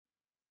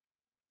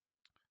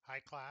Hi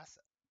class.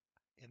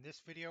 In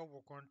this video we're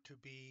going to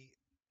be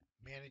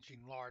managing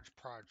large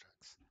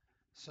projects.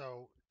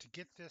 So to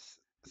get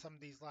some of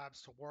these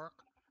labs to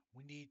work,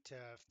 we need to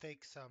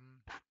fake some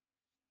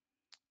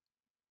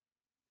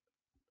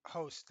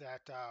hosts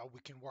that we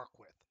can work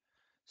with.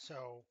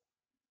 So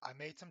I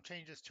made some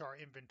changes to our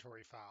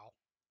inventory file.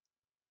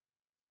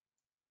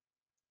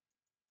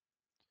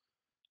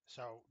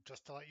 So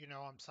just to let you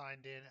know, I'm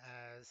signed in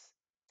as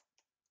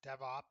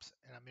DevOps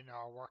and I'm in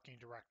our working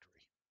directory.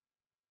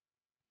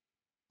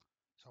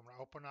 So I'm going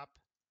to open up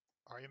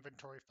our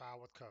inventory file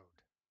with code.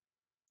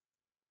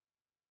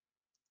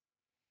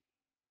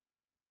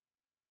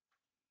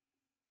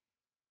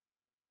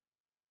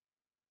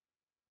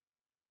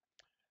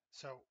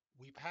 So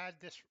we've had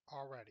this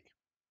already.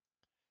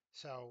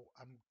 So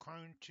I'm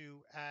going to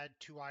add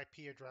two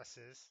IP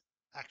addresses,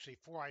 actually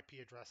four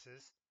IP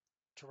addresses,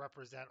 to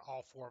represent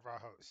all four of our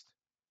hosts.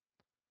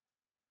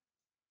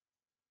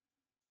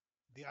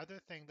 The other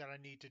thing that I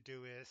need to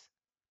do is,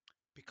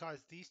 because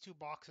these two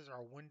boxes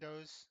are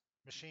Windows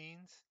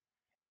machines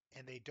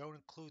and they don't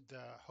include the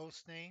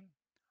host name,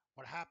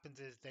 what happens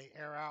is they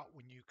air out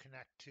when you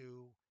connect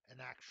to an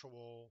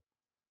actual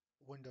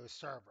Windows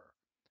server.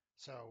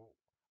 So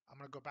I'm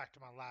going to go back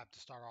to my lab to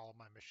start all of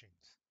my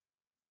machines.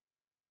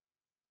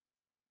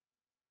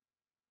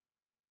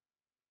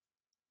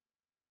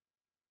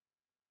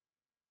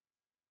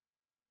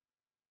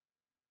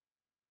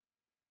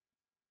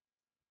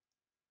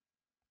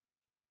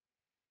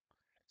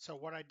 So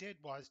what I did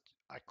was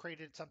I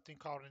created something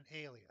called an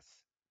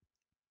alias.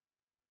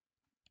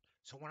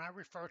 So when I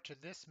refer to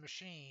this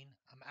machine,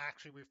 I'm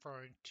actually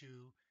referring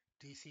to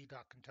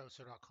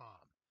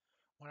dc.contoso.com.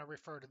 When I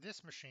refer to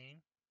this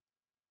machine,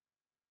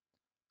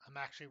 I'm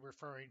actually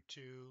referring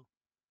to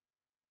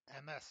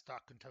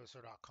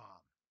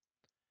ms.contoso.com.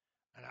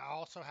 And I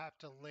also have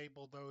to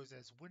label those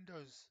as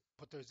Windows,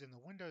 put those in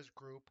the Windows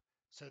group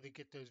so they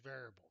get those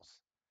variables.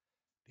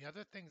 The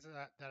other things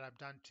that I've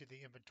done to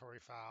the inventory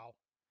file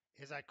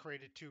is I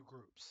created two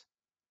groups,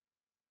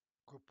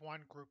 Group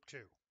 1, Group 2.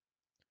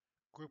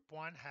 Group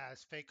 1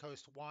 has fake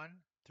host 1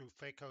 through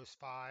fake host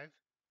 5,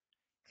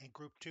 and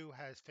Group 2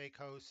 has fake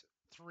host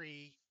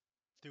 3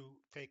 through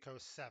fake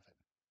host 7.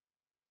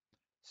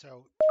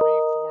 So 3,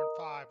 4, and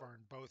 5 are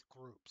in both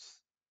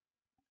groups.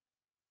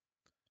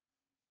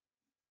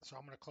 So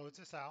I'm going to close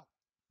this out.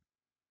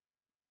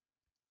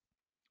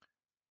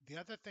 The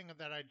other thing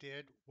that I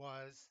did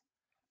was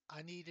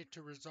I needed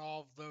to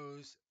resolve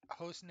those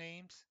host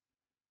names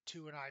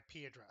to an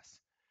IP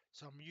address.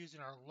 So I'm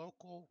using our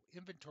local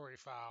inventory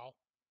file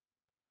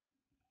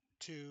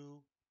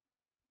to,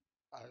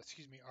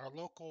 our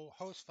local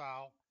host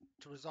file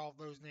to resolve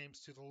those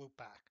names to the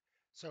loopback.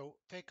 So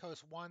fake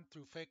host 1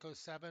 through fake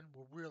host 7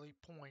 will really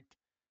point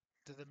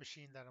to the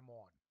machine that I'm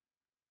on.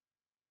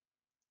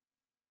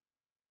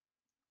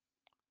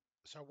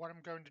 So what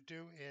I'm going to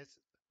do is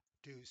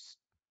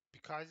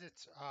because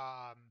it's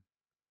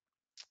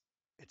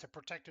a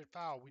protected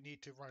file, we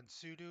need to run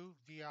sudo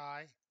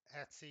vi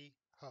etc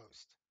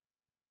host.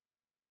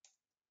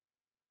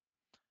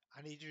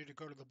 I need you to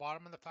go to the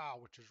bottom of the file,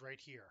 which is right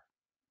here.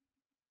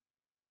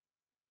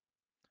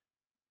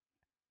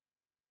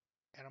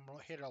 And I'm going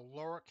to hit a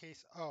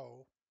lowercase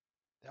o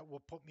that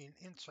will put me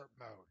in insert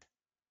mode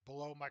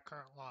below my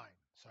current line.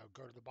 So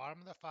go to the bottom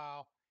of the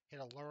file, hit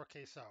a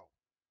lowercase o.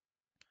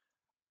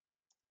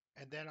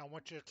 And then I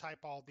want you to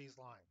type all these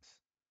lines.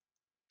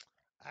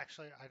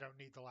 Actually, I don't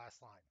need the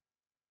last line.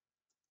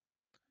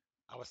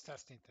 I was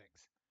testing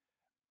things.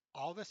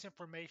 All this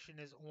information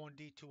is on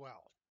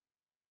D2L.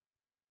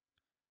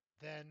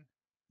 Then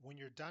when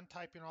you're done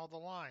typing all the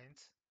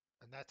lines,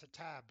 and that's a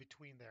tab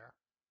between there,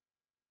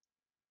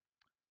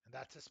 and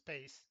that's a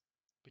space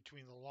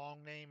between the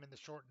long name and the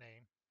short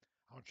name,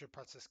 I want you to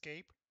press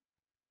escape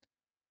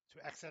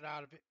to exit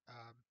out of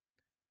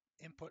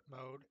input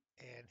mode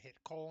and hit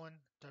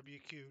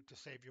 :WQ to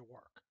save your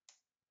work.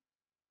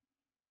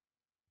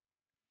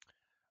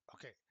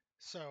 Okay,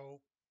 so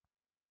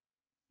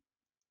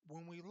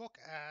when we look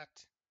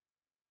at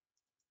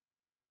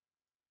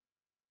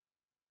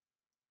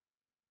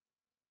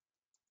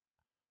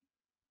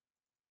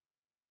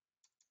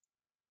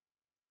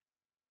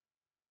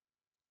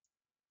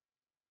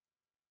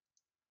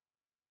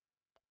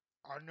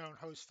our known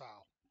host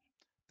file,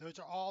 those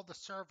are all the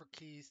server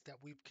keys that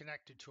we've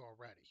connected to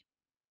already.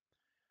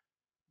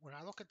 When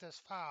I look at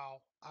this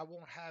file, I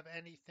won't have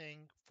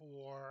anything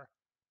for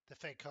the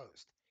fake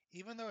host.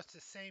 Even though it's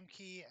the same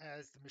key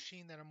as the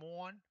machine that I'm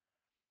on,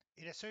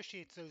 it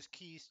associates those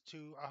keys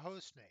to a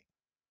host name.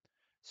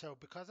 So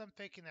because I'm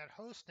faking that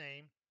host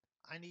name,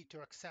 I need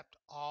to accept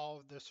all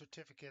of the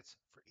certificates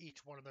for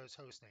each one of those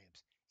host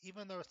names,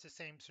 even though it's the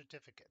same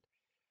certificate.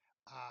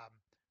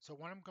 So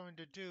what I'm going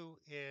to do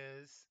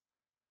is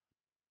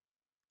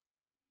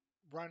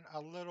run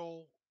a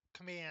little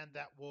command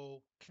that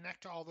will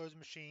connect to all those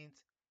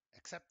machines,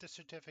 accept the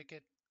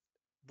certificate,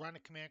 run a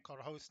command called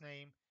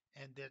hostname,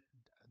 and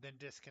then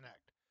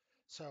disconnect.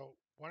 So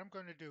what I'm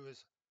going to do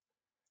is,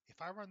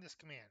 if I run this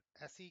command,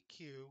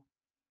 seq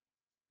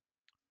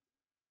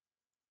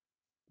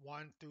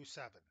 1 through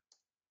 7.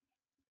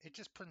 It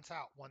just prints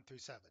out 1 through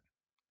 7.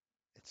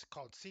 It's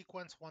called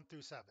sequence 1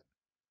 through 7.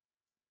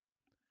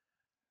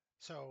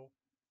 So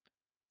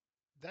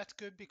that's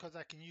good because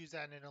I can use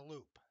that in a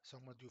loop. So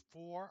I'm going to do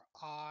for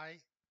I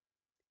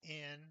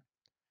in.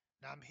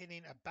 Now I'm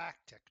hitting a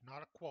backtick,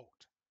 not a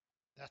quote.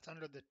 That's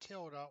under the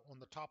tilde on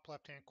the top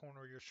left-hand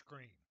corner of your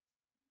screen.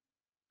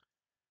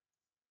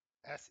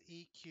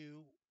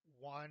 SEQ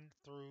 1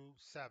 through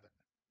 7.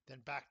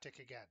 Then backtick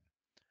again.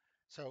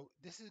 So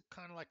this is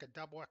kind of like a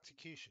double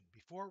execution.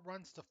 Before it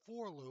runs the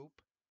for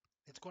loop,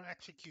 it's going to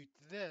execute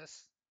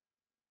this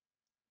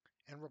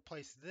and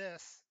replace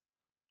this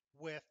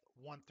with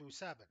 1 through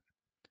 7.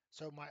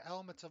 So my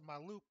elements of my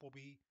loop will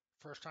be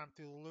first time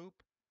through the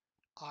loop,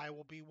 I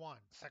will be 1.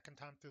 Second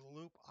time through the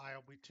loop, I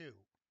will be 2.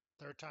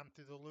 Third time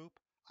through the loop,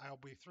 I will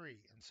be 3,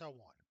 and so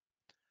on.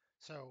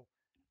 So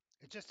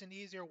it's just an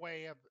easier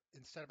way of,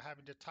 instead of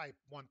having to type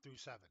 1 through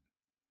 7.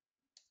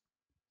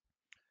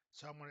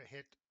 So I'm going to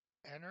hit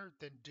enter,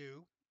 then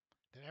do.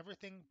 Then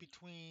everything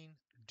between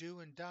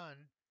do and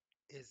done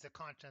is the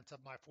contents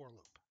of my for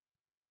loop.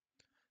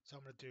 So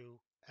I'm going to do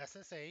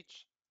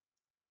SSH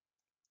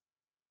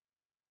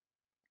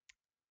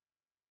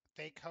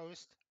fake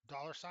host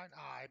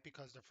 $I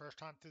because the first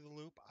time through the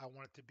loop I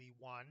want it to be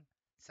 1.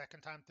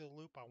 Second time through the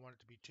loop I want it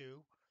to be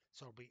 2.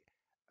 So it'll be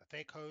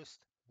fake host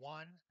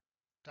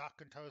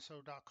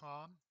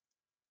 1.contoso.com.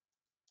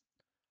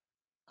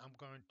 I'm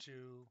going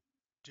to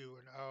do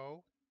an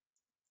O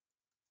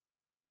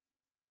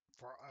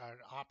for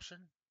an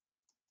option.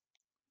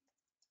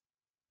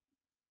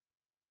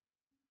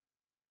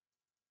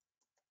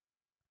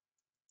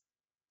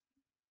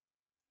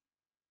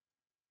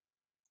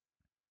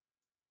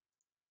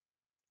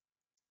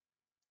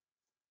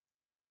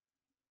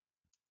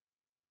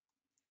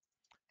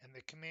 And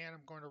the command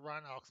I'm going to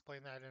run, I'll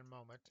explain that in a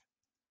moment,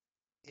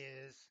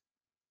 is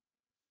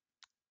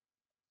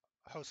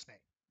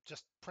hostname.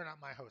 Just print out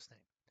my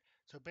hostname.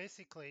 So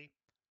basically,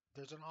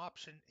 there's an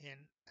option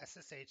in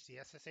SSH, the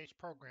SSH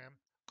program,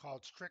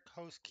 called strict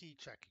host key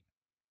checking.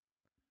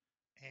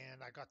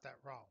 And I got that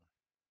wrong.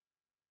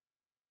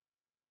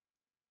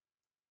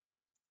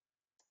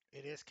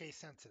 It is case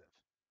sensitive.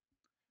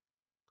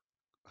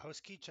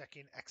 Host key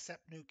checking,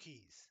 accept new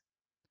keys.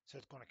 So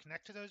it's going to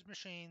connect to those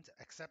machines,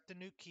 accept the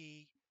new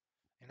key,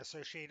 and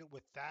associate it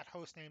with that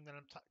host name that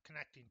I'm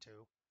connecting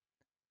to.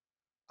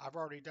 I've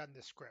already done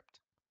this script.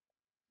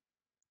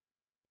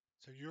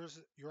 So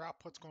your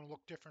output's going to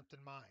look different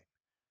than mine.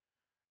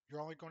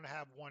 You're only going to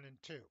have 1 and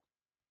 2.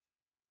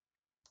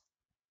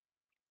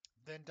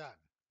 Then done.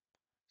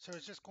 So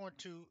it's just going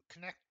to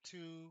connect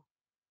to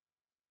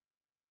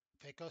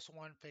fake host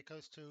 1, fake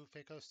host 2,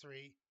 fake host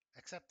 3,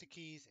 accept the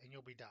keys, and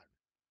you'll be done.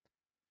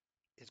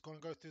 It's going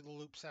to go through the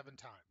loop 7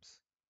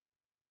 times.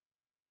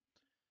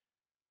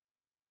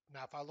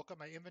 Now, if I look at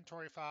my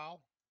inventory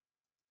file,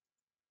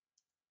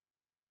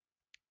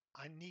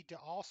 I need to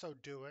also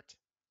do it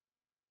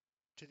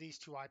to these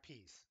 2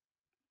 IPs.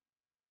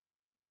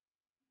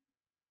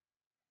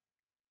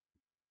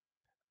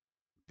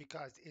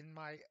 Because in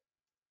my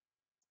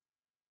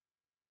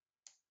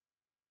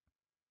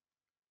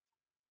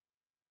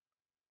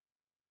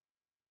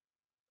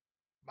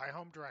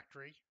home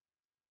directory,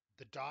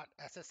 the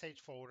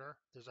 .ssh folder,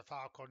 there's a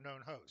file called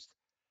known host.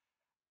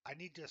 I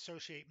need to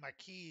associate my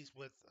keys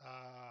with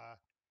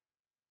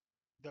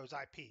those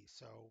IPs.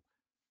 So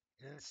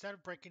instead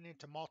of breaking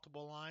into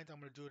multiple lines, I'm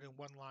going to do it in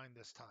 1 line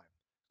this time,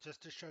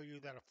 just to show you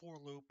that a for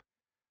loop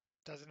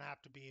doesn't have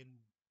to be in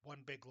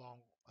one big long,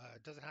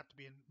 doesn't have to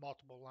be in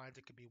multiple lines.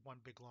 It could be one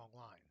big long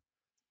line.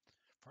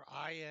 For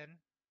IN,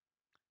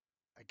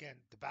 again,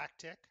 the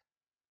backtick,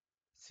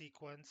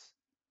 sequence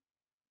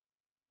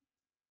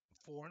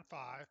 4 and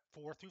 5,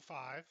 4 through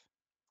 5,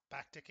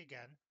 backtick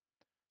again.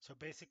 So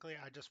basically,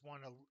 I just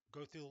want to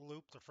go through the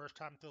loop. The first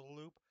time through the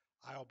loop,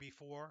 I will be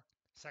 4.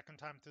 Second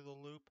time through the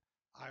loop,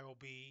 I will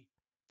be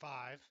 5.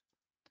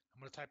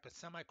 I'm going to type a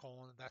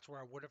semicolon. That's where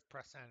I would have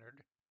pressed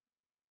entered.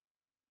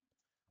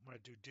 I'm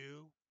going to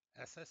do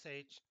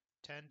SSH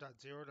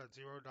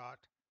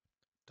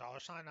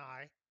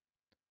 10.0.0.$I.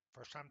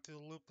 First time through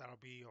the loop, that'll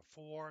be a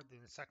 4.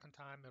 Then the second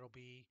time, it'll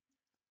be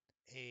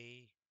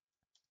a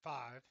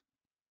 5.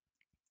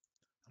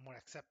 I'm going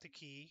to accept the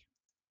key.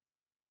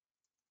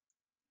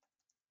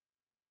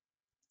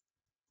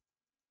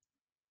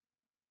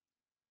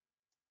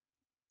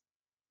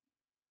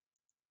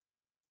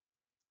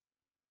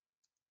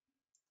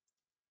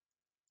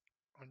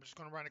 I'm just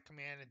going to run a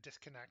command and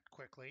disconnect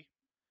quickly.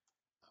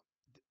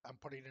 I'm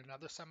putting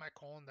another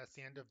semicolon. That's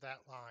the end of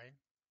that line.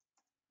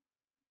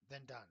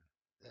 Then done.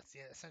 That's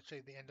essentially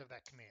the end of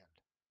that command.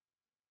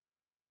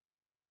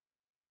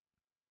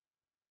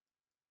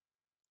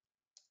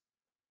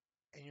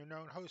 And your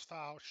known host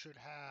file should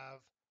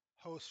have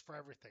hosts for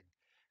everything.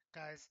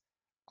 Guys,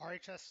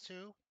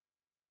 RHS2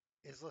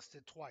 is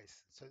listed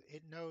twice. So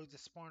it knows,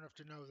 it's smart enough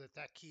to know that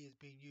that key is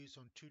being used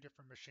on 2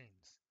 different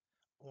machines,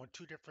 or on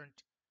 2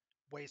 different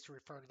ways to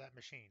refer to that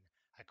machine.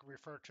 I could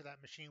refer to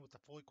that machine with a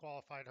fully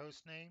qualified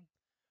host name,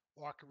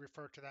 or I could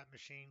refer to that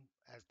machine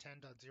as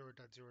 10.0.0.5.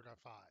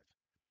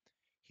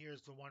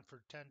 Here's the one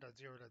for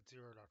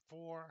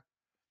 10.0.0.4.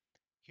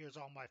 Here's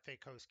all my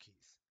fake host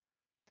keys.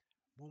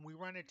 When we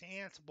run into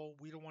Ansible,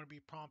 we don't want to be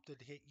prompted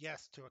to hit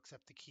yes to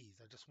accept the keys.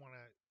 I just want to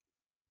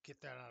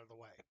get that out of the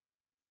way.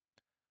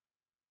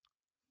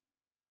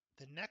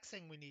 The next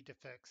thing we need to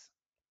fix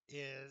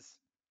is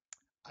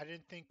I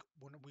didn't think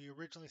when we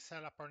originally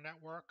set up our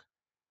network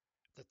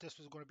that this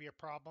was going to be a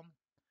problem.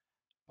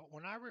 But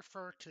when I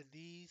refer to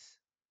these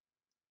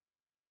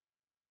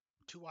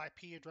two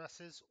IP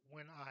addresses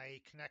when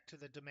I connect to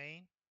the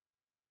domain,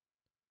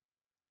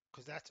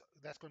 because that's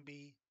going to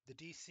be the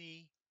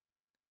DC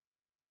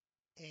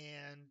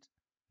and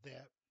the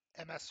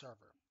MS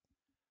server.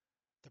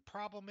 The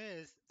problem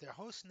is the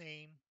host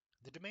name,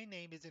 the domain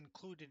name is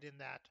included in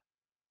that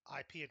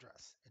IP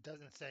address. It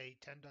doesn't say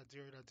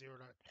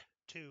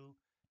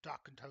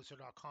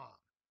 10.0.0.2.contoso.com.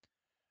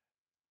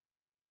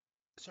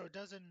 So it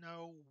doesn't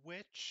know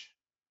which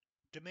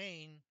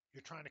domain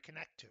you're trying to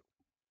connect to.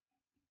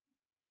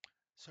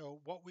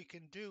 So what we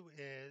can do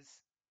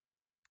is,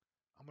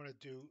 I'm going to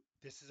do,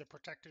 this is a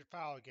protected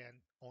file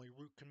again, only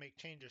root can make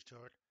changes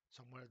to it.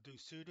 So I'm going to do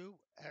sudo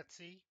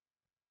etc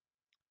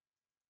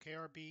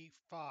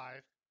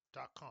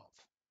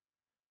krb5.conf.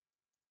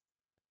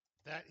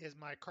 That is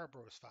my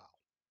Kerberos file.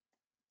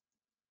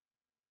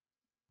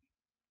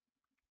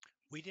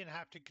 We didn't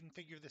have to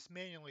configure this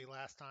manually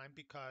last time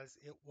because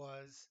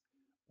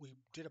we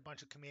did a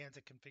bunch of commands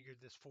that configured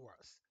this for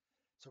us.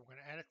 So we're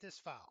going to edit this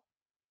file.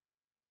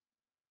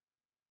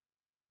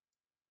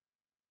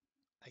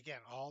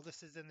 Again, all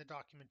this is in the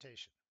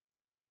documentation.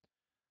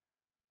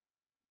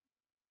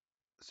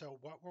 So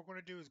what we're going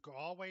to do is go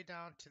all the way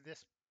down to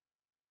this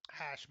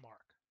hash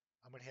mark.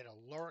 I'm going to hit a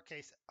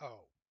lowercase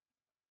o.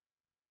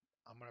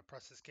 I'm going to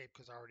press escape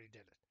because I already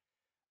did it.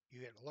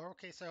 You hit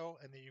lowercase o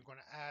and then you're going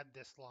to add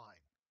this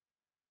line.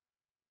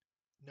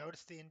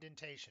 Notice the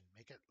indentation.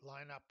 Make it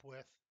line up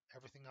with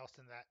everything else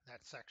in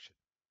that section.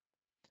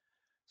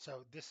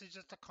 So this is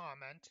just a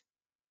comment.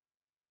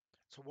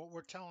 So what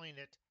we're telling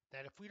it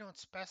that if we don't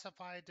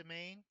specify a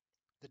domain,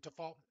 the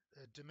default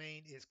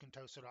domain is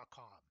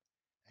contoso.com.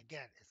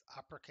 Again, it's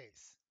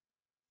uppercase.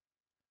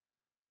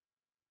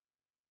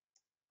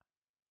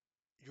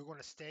 You're going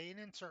to stay in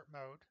insert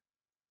mode.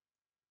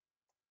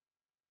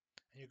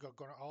 And you're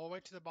going all the way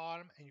to the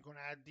bottom and you're going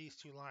to add these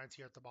two lines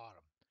here at the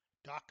bottom.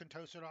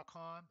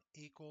 .contoso.com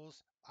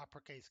equals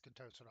uppercase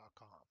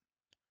contoso.com.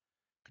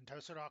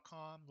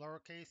 Contoso.com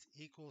lowercase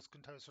equals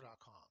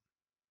contoso.com.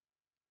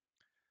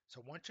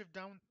 So once you've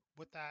done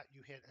with that,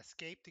 you hit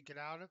escape to get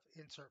out of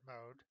insert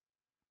mode,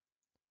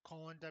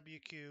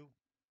 :WQ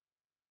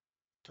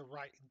to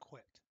write and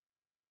quit.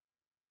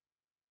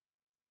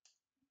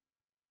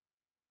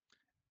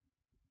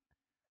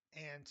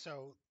 And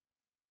so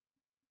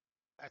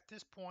at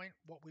this point,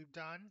 what we've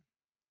done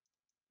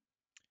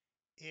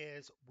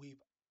is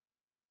we've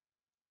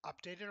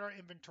updated our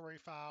inventory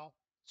file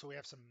so we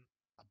have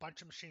a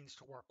bunch of machines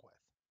to work with.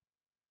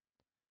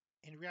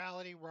 In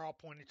reality, we're all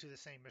pointing to the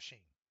same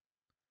machine.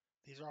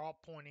 These are all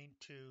pointing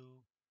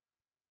to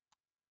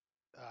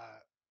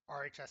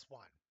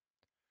RHS1.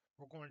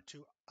 We're going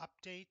to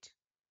update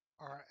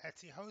our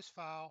Etsy host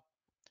file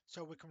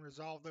so we can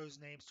resolve those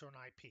names to an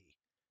IP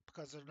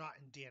because they're not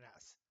in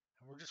DNS.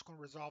 And we're just going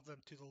to resolve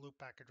them to the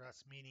loopback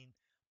address, meaning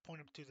point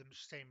them to the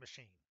same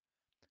machine,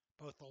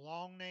 both the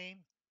long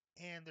name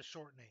and the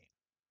short name.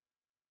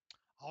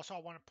 Also, I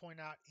want to point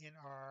out in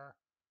our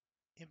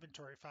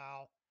inventory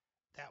file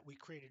that we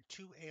created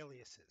two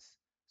aliases.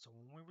 So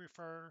when we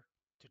refer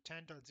to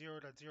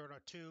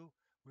 10.0.0.2,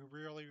 we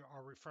really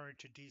are referring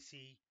to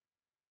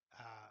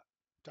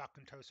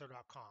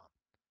dc.contoso.com.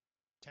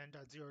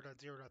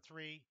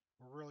 10.0.0.3,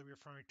 we're really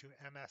referring to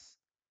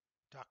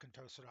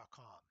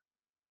ms.contoso.com.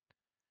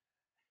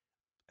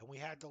 And we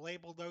had to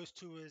label those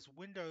two as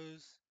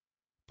Windows,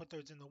 put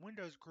those in the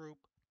Windows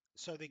group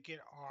so they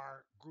get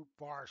our group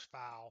vars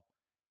file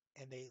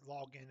and they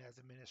log in as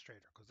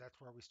administrator because that's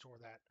where we store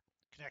that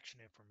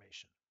connection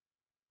information.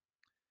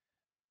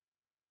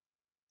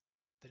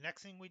 The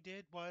next thing we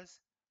did was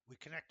we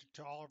connected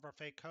to all of our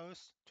fake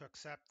hosts to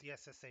accept the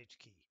SSH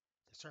key,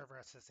 the server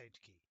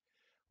SSH key.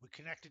 We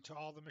connected to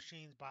all the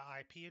machines by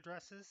IP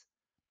addresses,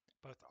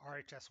 both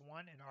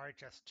RHS1 and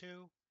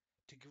RHS2,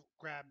 to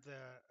grab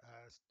the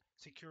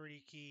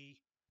security key,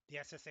 the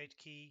SSH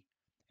key,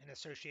 and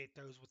associate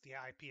those with the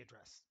IP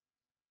address.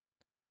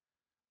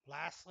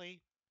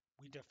 Lastly,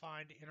 we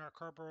defined in our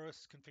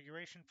Kerberos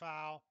configuration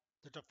file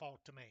the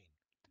default domain.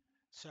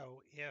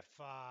 So if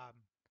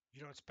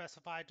you don't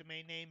specify a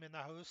domain name in the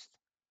host,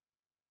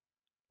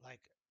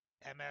 like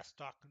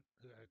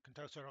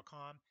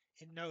ms.contoso.com,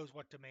 it knows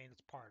what domain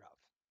it's part of.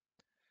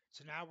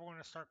 So now we're going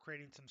to start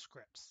creating some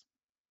scripts.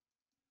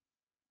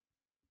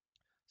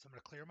 So I'm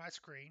going to clear my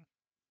screen.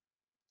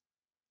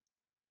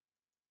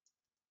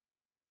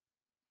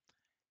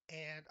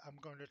 And I'm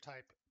going to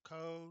type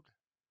code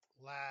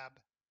lab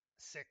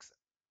 6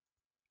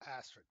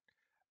 asterisk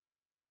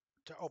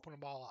to open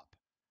them all up.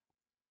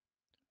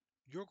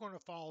 You're going to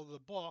follow the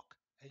book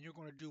and you're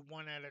going to do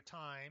one at a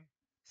time,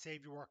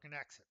 save your work and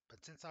exit.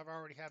 But since I've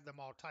already had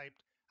them all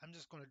typed, I'm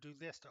just going to do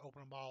this to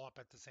open them all up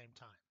at the same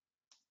time.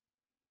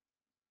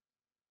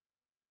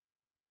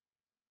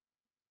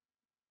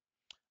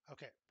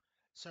 Okay,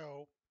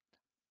 so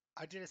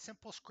I did a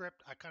simple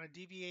script. I kind of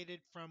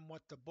deviated from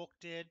what the book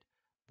did.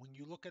 When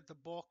you look at the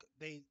book,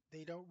 they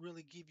don't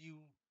really give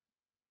you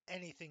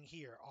anything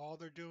here. All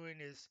they're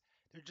doing is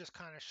they're just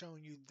kind of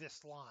showing you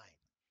this line.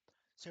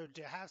 So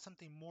to have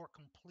something more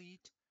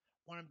complete,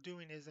 what I'm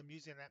doing is I'm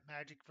using that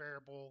magic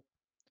variable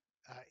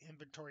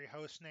inventory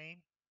host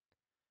name.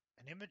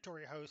 An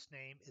inventory host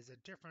name is a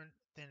different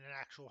than an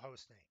actual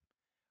host name.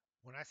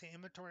 When I say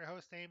inventory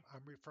host name,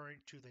 I'm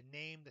referring to the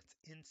name that's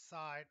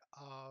inside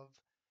of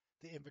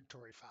the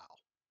inventory file.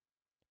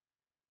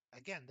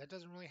 Again, that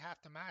doesn't really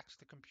have to match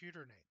the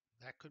computer name.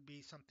 That could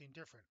be something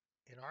different.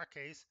 In our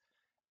case,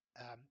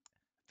 um,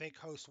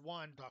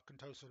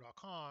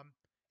 fakehost1.contoso.com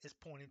is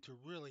pointing to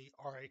really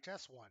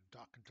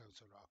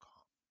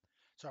rhs1.contoso.com.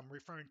 So I'm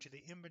referring to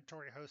the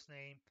inventory host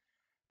name.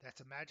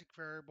 That's a magic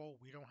variable.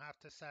 We don't have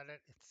to set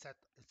it. It's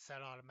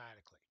set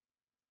automatically.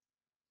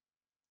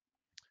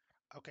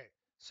 Okay,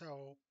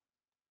 so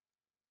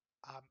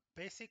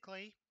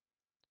basically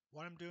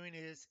what I'm doing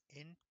is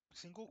in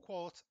single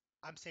quotes,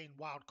 I'm saying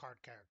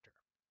wildcard character.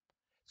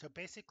 So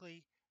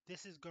basically,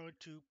 this is going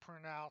to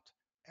print out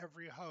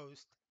every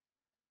host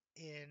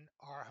in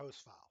our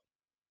host file.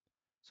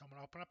 So I'm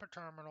going to open up a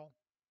terminal.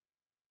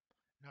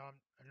 No, I'm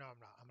not.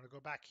 I'm going to go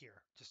back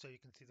here just so you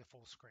can see the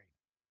full screen.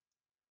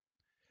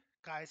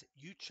 Guys,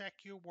 you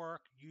check your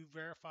work. You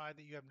verify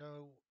that you have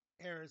no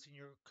errors in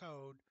your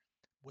code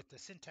with the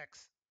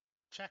syntax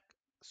check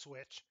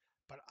switch,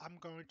 but I'm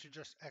going to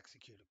just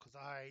execute it because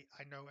I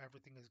know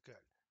everything is good.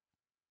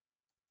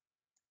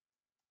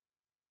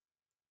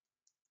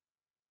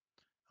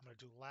 I'm going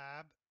to do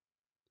lab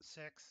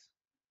 6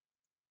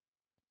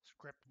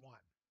 script 1.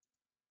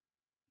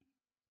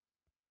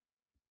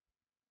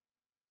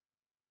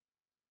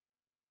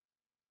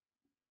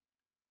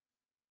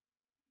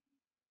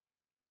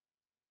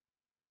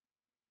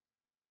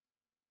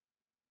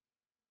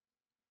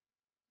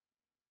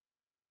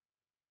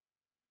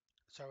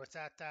 So it's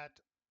at that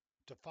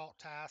default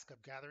task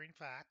of gathering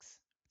facts.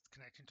 It's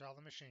connecting to all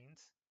the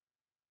machines.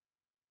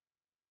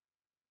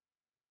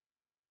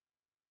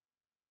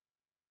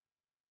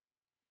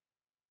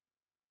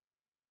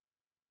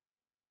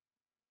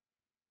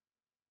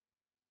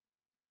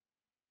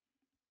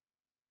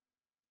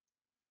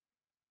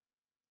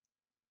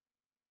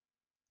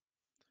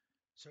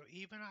 So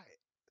even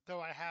though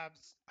I have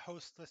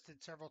hosts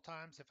listed several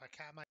times, if I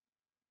cat my,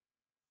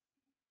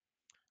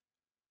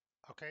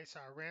 okay, so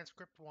I ran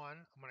script 1.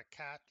 I'm going to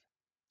cat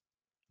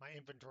my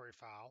inventory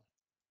file.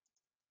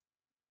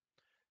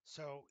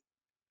 So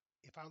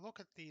if I look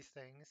at these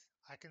things,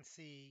 I can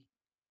see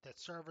that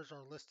servers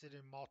are listed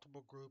in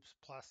multiple groups,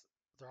 plus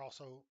they're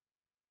also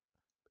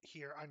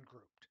here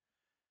ungrouped.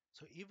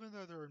 So even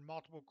though they're in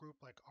multiple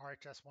group, like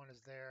RHS1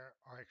 is there,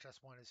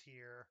 RHS1 is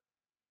here,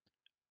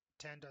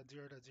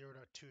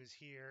 10.0.0.2 is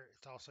here,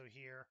 it's also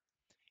here.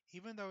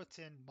 Even though it's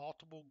in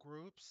multiple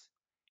groups,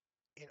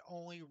 it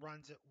only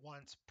runs it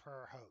once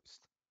per host.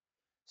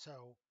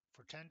 So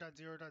for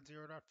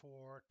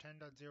 10.0.0.4,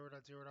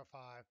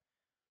 10.0.0.5,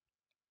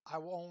 I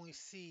will only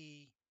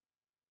see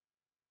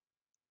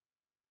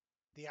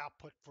the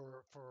output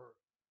for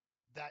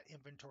that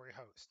inventory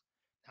host.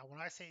 Now,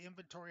 when I say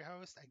inventory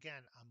host,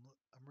 again,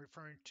 I'm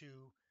referring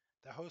to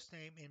the host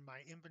name in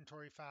my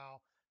inventory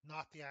file,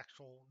 not the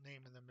actual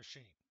name of the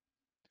machine.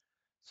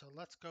 So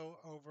let's go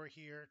over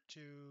here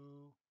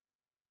to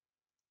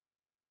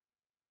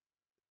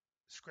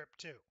script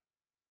 2.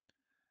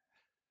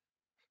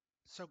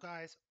 So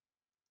guys,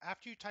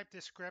 after you type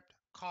this script,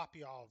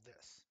 copy all of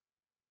this.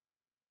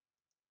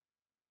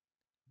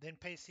 Then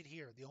paste it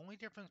here. The only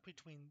difference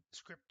between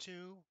script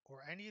 2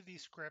 or any of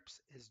these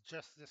scripts is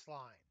just this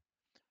line.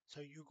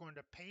 So you're going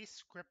to paste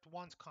script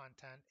 1's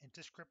content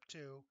into script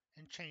 2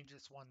 and change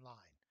this one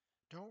line.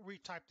 Don't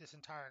retype this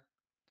entire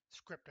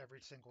script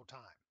every single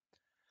time.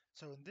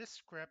 So in this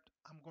script,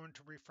 I'm going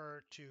to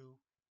refer to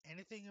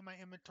anything in my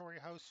inventory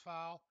host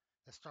file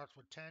that starts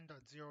with 10.0.0.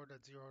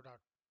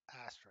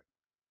 asterisk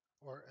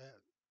or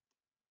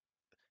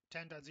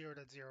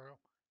 10.0.0,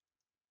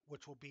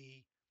 which will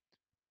be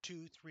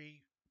 2,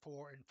 3,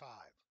 4, and 5.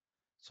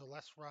 So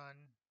let's run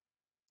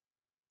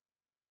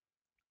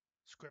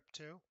script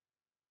 2.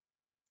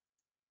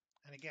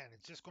 And again,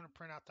 it's just going to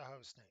print out the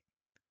host name.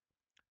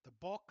 The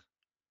book,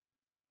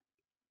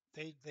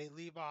 they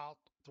leave out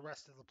the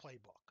rest of the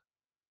playbook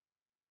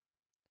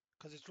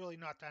because it's really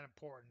not that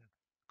important,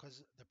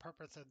 because the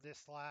purpose of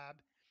this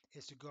lab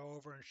is to go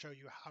over and show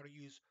you how to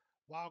use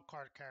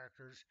wildcard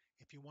characters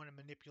if you want to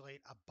manipulate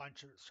a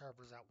bunch of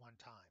servers at one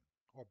time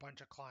or a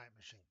bunch of client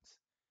machines.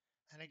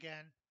 And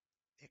again,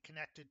 it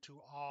connected to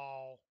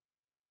all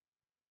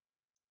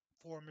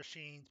 4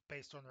 machines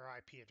based on their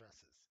IP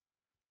addresses.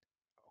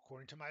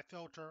 According to my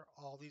filter,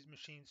 all these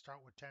machines start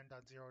with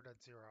 10.0.0.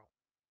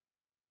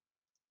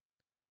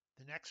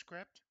 The next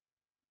script,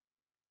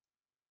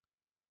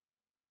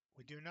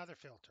 we do another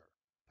filter,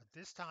 but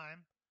this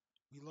time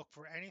we look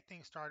for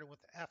anything starting with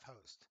F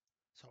host.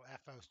 So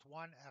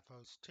fhost1,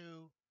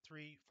 fhost2,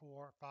 3,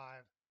 4,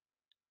 5,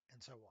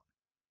 and so on.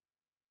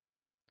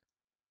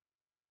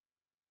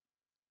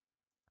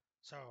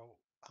 So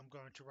I'm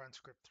going to run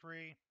script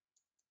 3.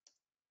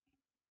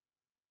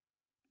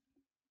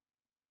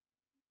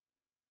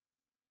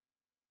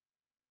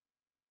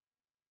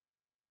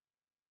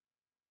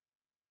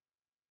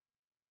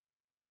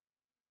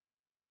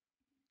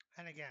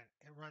 And again,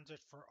 it runs it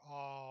for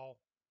all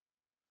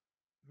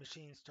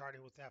machines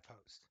starting with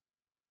fhost.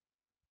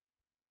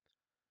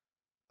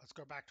 Let's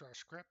go back to our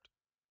script.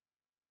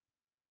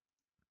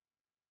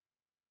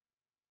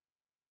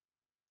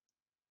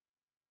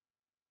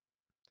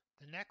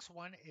 The next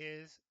one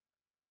is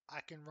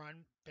I can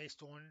run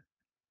based on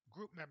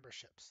group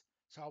memberships.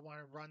 So I want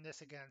to run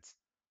this against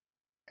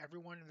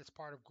everyone that's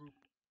part of group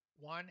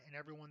 1 and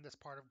everyone that's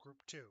part of group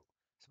 2.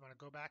 So I'm going to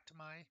go back to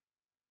my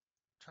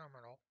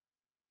terminal.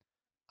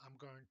 I'm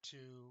going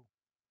to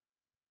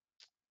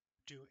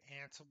do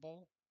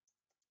Ansible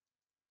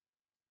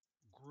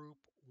group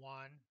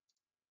 1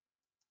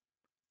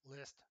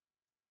 list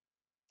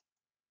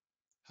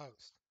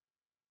host.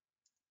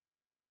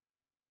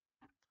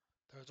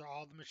 Those are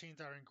all the machines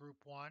that are in group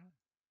 1.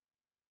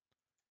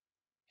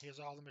 Here's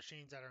all the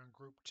machines that are in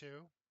group 2.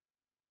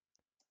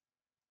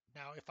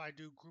 Now if I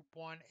do group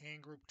 1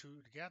 and group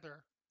 2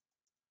 together,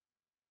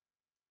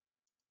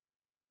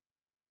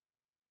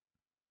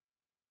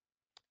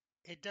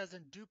 it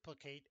doesn't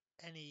duplicate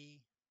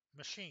any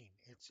machine.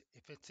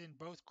 If it's in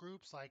both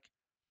groups, like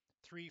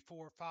 3,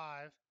 4,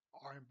 5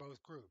 are in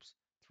both groups.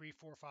 3,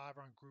 4, 5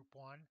 are in group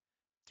 1.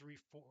 3,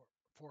 4,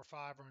 4,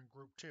 5 are in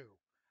group 2.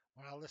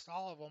 When I list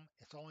all of them,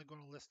 it's only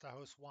going to list the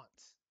host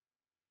once.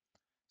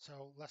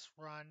 So let's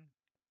run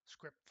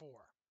script 4.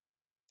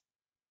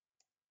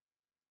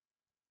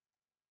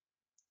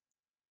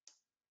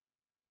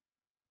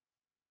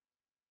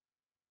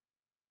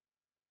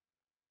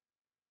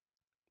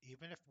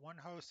 Even if one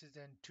host is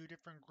in two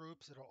different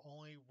groups, it'll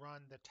only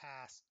run the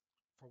task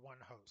for one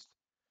host.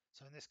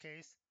 So in this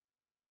case,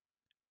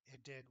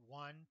 it did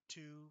 1,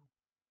 2,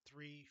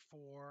 3,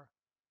 4,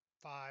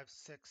 5,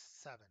 6,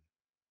 7.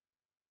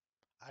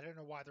 I don't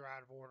know why they're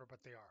out of order,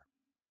 but they are.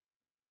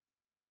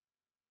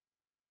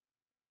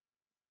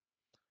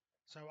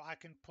 So I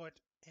can put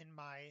in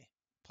my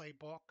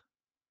playbook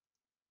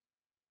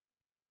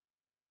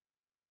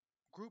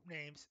group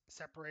names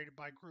separated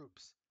by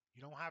groups.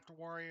 You don't have to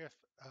worry if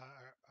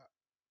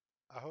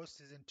a host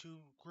is in two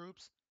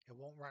groups, it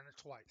won't run it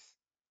twice.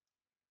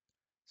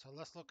 So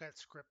let's look at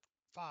script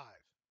 5.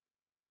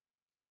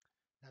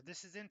 Now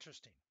this is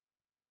interesting.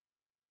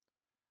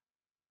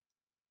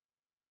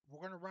 We're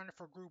going to run it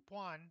for group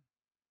 1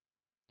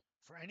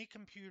 for any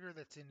computer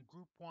that's in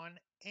group 1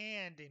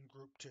 and in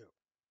group 2.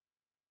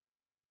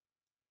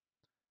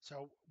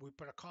 So we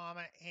put a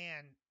comma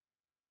and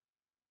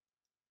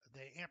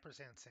the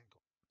ampersand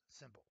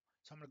symbol.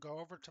 So I'm going to go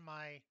over to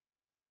my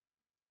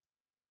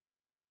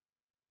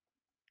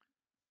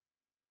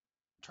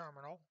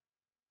terminal.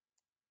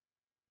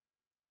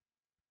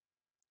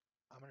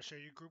 I'm going to show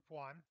you group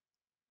 1,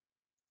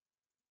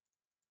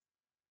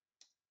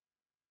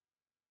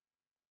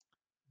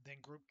 then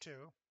group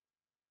 2.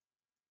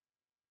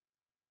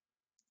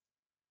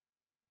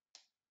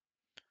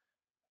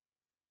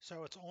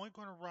 So it's only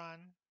going to run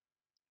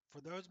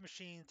for those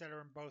machines that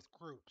are in both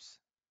groups.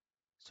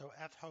 So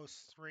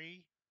fhosts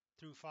 3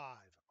 through 5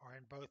 are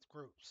in both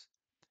groups.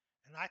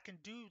 And I can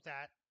do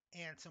that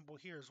and symbol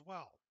here as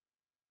well.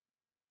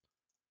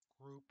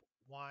 Group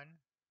 1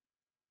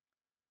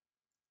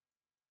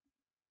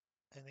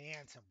 and the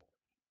and symbol.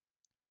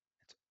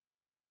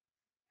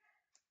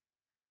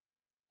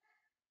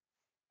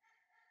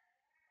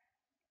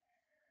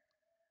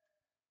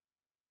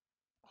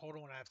 Hold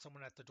on, I have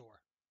someone at the door.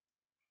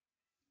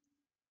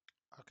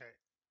 Okay,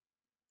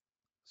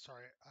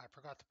 sorry, I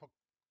forgot to put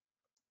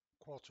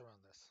quotes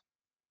around this.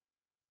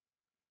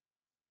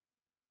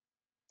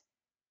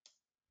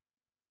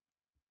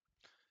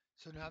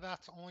 So now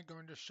that's only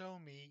going to show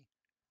me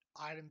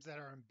items that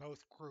are in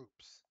both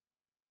groups.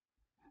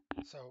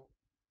 So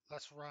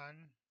let's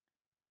run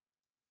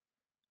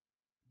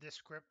this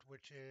script,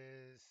 which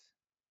is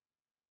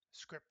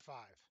script 5.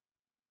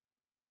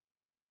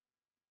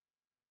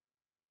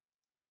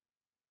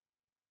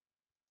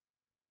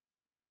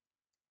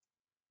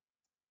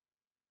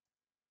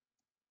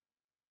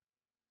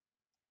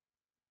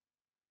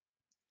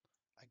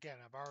 Again,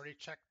 I've already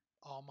checked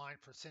all mine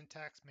for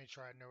syntax, made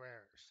sure I had no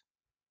errors.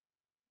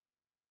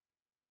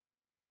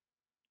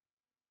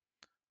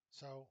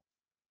 So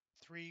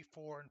 3,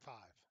 4, and 5.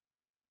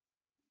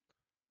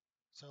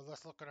 So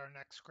let's look at our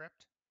next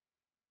script.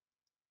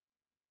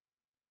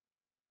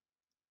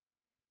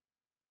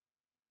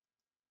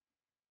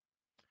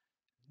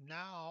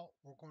 Now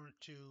we're going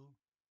to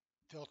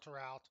filter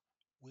out.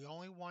 We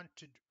only want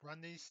to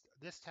run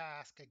this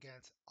task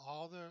against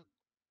all the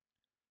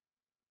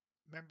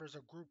members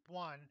of group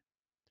 1,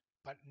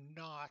 but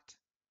not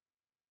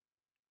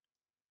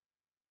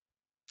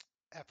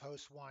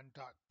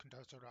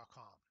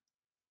fhost1.contoso.com.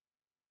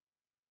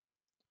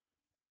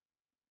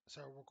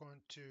 So we're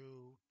going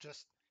to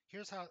just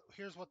Here's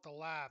what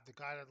the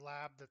guided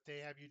lab that they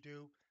have you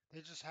do.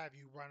 They just have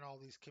you run all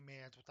these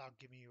commands without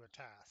giving you a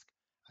task.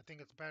 I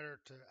think it's better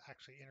to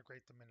actually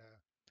integrate them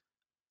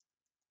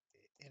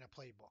in a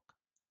playbook.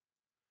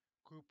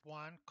 Group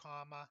 1,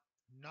 comma,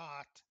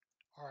 not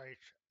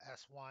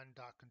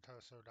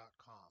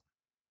rhs1.contoso.com.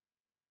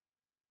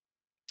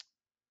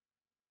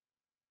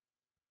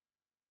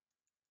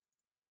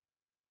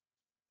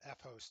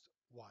 fhost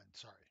 1,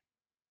 sorry.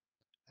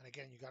 And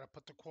again, you got to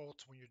put the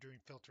quotes when you're doing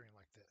filtering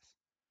like this.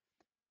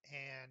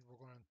 And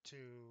we're going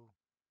to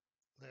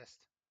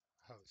list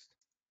host.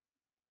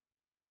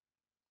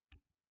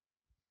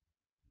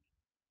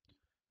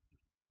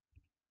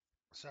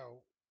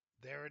 So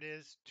there it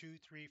is, 2,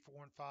 3,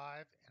 4, and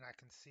 5, and I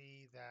can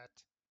see that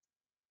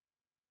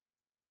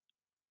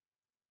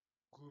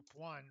group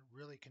 1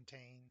 really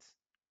contains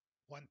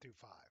 1 through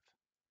 5.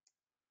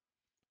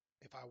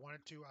 If I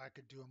wanted to, I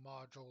could do a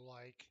module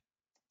like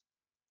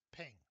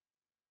ping.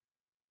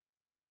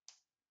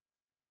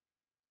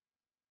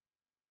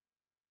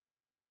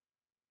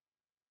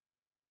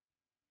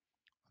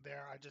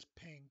 There I just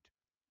pinged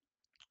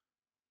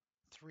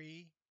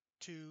 3,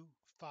 2,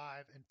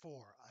 5, and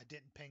 4. I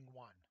didn't ping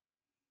 1.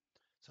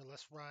 So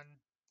let's run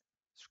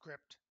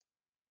script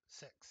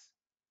 6.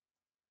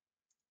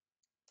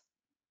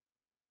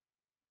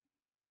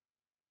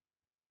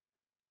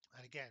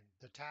 And again,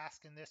 the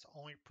task in this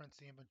only prints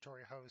the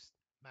inventory host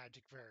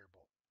magic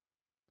variable.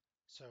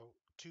 So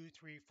 2,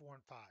 3, 4,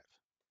 and 5.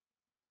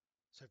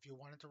 So if you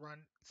wanted to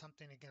run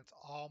something against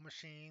all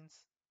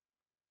machines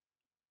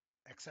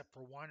except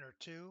for 1 or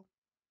 2,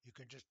 you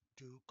can just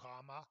do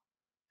comma.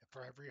 And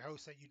for every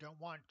host that you don't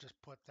want,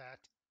 just put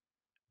that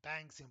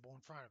bang symbol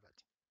in front of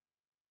it.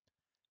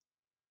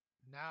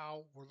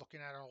 Now we're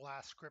looking at our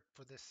last script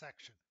for this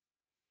section.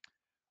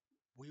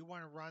 We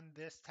want to run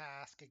this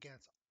task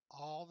against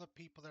all the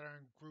people that are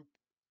in group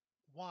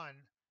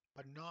 1,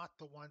 but not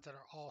the ones that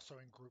are also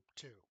in group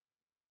 2.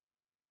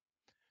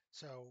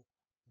 So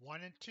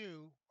 1 and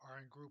 2 are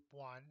in group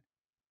 1,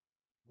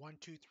 1,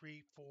 2,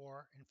 3,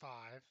 4, and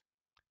 5,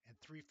 and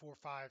 3, 4,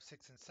 5,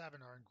 6, and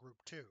 7 are in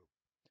group 2.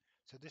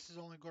 So this is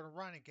only going to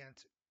run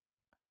against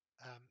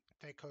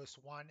fake host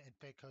 1 and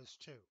fake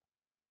host 2.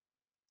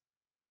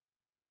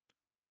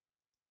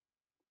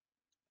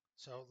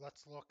 So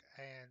let's look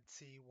and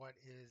see what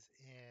is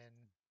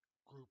in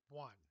group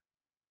 1.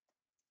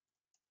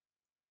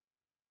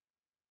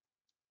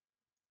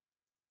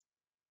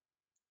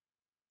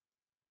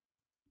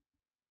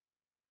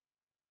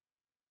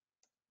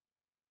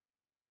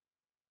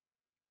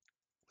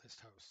 List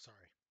host,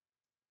 sorry.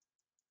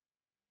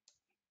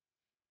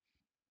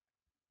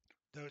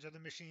 Those are the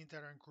machines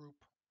that are in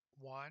group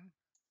 1.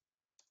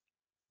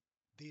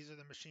 These are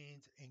the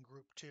machines in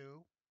group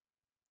 2.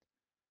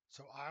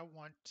 So I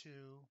want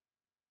to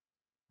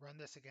run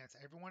this against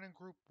everyone in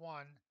group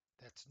 1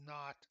 that's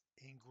not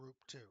in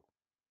group 2.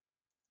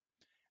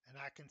 And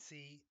I can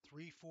see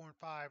 3, 4, and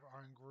 5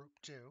 are in group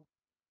 2,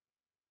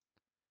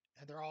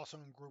 and they're also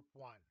in group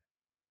 1.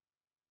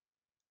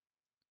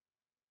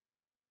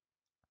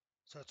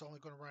 So it's only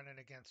going to run it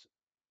against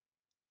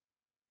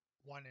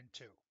 1 and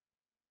 2.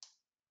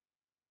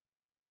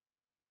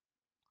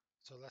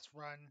 So let's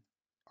run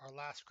our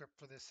last script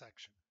for this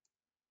section.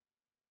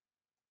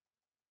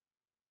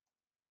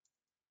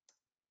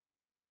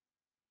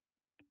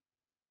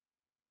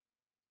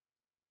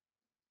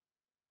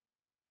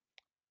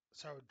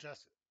 So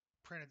just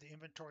printed the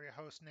inventory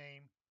host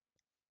name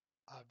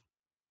of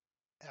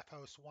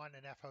fhost1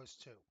 and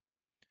fhost2.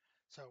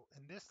 So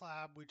in this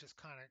lab, we just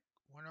kind of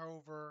went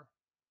over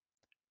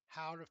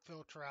how to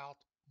filter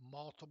out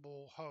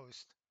multiple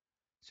hosts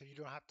so you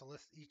don't have to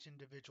list each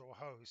individual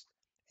host,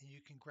 and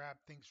you can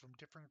grab things from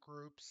different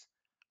groups,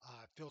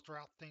 filter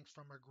out things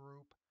from a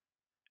group.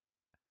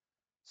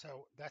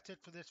 So that's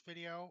it for this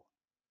video.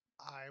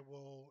 I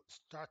will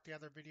start the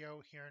other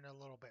video here in a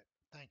little bit.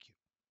 Thank you.